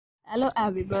Hello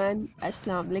everyone,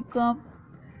 Assalamu alaikum.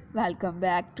 Welcome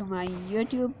back to my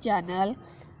YouTube channel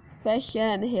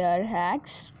Fashion Hair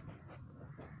Hacks.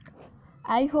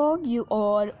 I hope you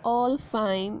are all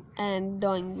fine and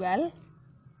doing well.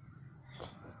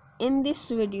 In this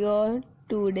video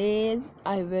today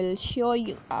I will show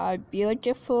you our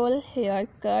beautiful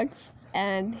haircuts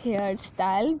and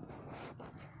hairstyle.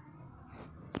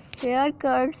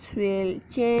 Haircuts will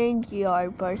change your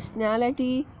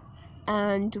personality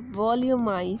and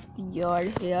volumize your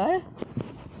hair.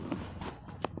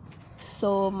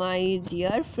 So my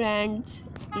dear friends,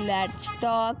 let's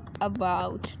talk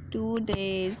about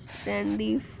today's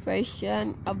trendy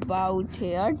fashion about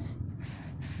hairs.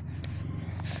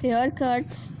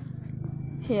 Haircuts,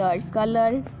 hair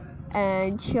color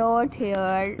and short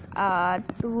hair are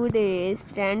today's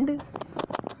trend.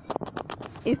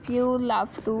 If you love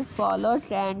to follow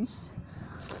trends,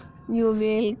 you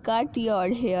will cut your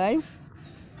hair,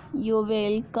 you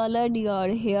will color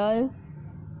your hair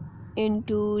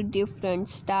into different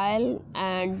style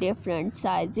and different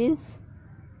sizes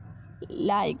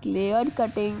like layer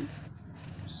cutting,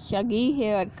 shaggy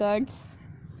haircuts,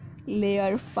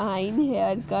 layer fine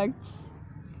haircuts,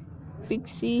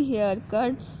 pixie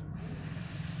haircuts,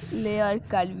 layer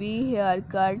curvy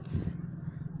haircuts,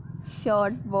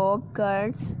 short bob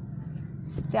cuts,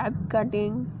 step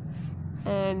cutting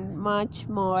and much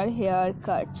more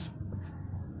haircuts.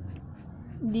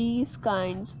 These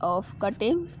kinds of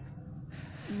cutting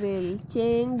will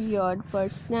change your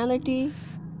personality,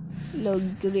 look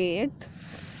great,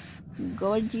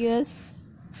 gorgeous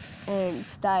and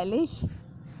stylish.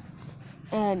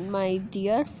 And my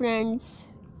dear friends,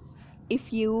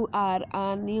 if you are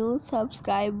a new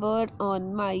subscriber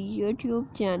on my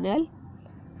YouTube channel,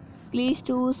 please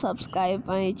do subscribe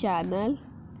my channel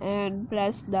and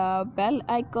press the bell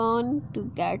icon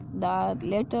to get the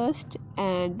latest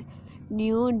and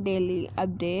new daily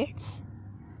updates,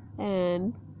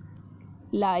 and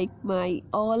like my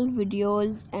all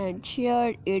videos and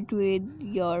share it with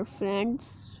your friends,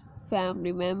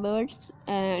 family members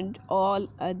and all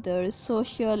other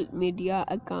social media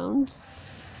accounts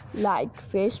like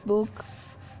Facebook,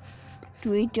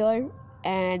 Twitter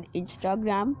and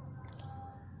Instagram.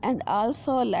 And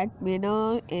also let me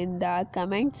know in the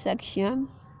comment section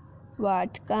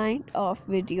what kind of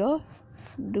video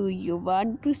do you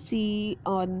want to see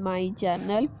on my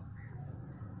channel.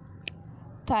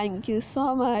 Thank you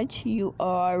so much you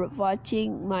are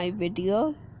watching my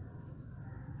video.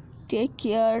 Take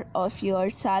care of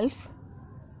yourself.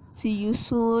 See you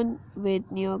soon with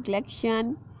new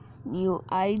collection, new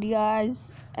ideas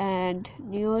and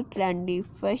new trendy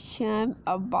fashion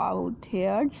about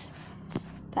hairs.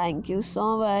 Thank you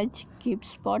so much. Keep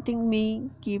supporting me.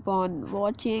 Keep on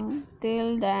watching.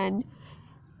 Till then,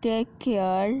 take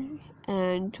care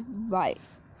and bye.